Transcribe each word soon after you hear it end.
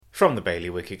From the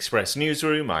Bailiwick Express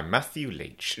newsroom, I'm Matthew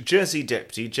Leach. Jersey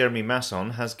Deputy Jeremy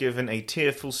Masson has given a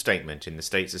tearful statement in the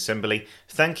State's Assembly,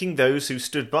 thanking those who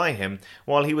stood by him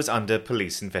while he was under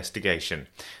police investigation.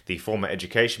 The former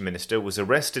Education Minister was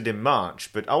arrested in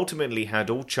March, but ultimately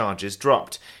had all charges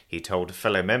dropped. He told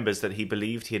fellow members that he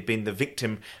believed he had been the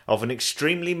victim of an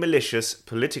extremely malicious,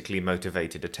 politically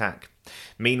motivated attack.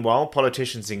 Meanwhile,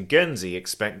 politicians in Guernsey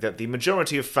expect that the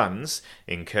majority of funds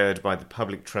incurred by the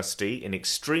public trustee in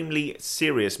extremely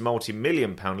serious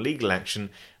multi-million-pound legal action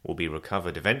will be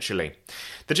recovered eventually.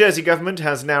 The Jersey government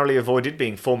has narrowly avoided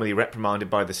being formally reprimanded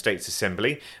by the State's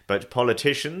Assembly, but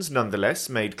politicians nonetheless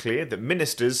made clear that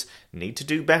ministers need to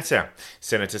do better.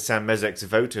 Senator Sam Mezek's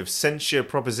vote of censure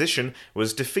proposition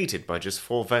was defeated by just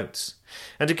 4 votes.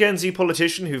 And a Guernsey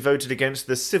politician who voted against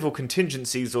the Civil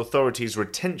Contingencies Authority's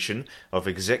retention of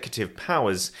executive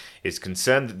powers is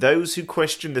concerned that those who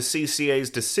question the CCA's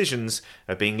decisions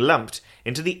are being lumped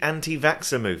into the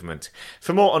anti-vaxxer movement.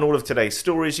 For more on all of today's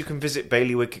stories, you can visit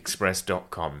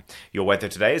bailiwickexpress.com. Your weather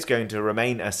today is going to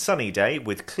remain a sunny day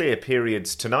with clear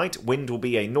periods tonight. Wind will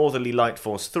be a northerly light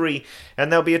force 3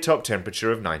 and there'll be a top temperature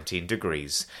of 19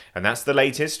 degrees. And that's the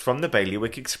latest from the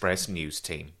Bailiwick Express news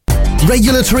team.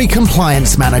 Regulatory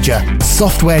Compliance Manager,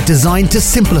 software designed to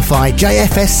simplify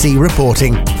JFSC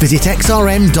reporting. Visit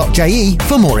xrm.je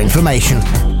for more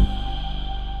information.